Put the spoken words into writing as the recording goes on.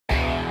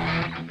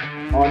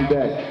On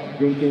deck,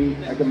 drinking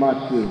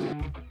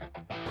Ikematsu.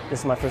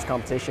 This is my first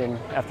competition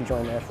after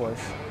joining the Air Force.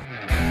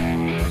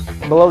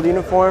 Below the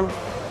uniform,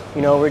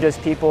 you know, we're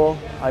just people.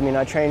 I mean,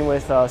 I train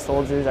with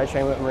soldiers, I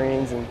train with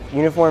Marines, and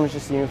uniform is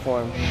just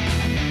uniform.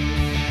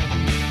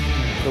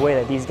 The way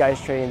that these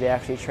guys train, they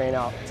actually train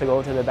out to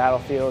go to the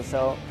battlefield,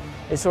 so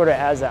it sort of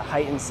adds a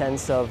heightened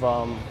sense of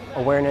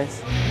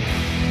awareness.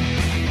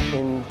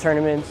 In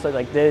tournaments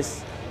like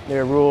this,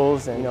 there are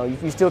rules, and you know,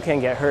 you still can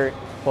get hurt,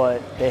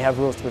 but they have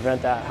rules to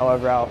prevent that.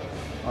 However, out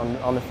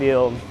on the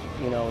field,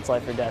 you know, it's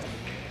life or death.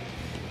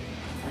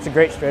 It's a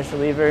great stress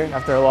reliever.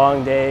 After a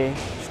long day,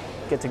 just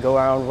get to go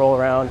around, roll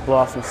around, blow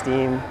off some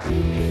steam.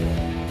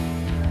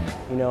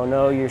 You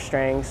know your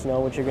strengths,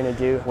 know what you're going to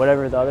do.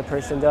 Whatever the other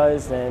person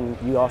does, then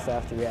you also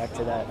have to react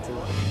to that too.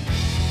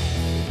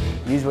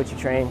 Use what you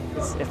train.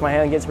 If my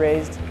hand gets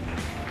raised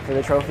for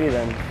the trophy,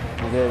 then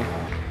I'm good.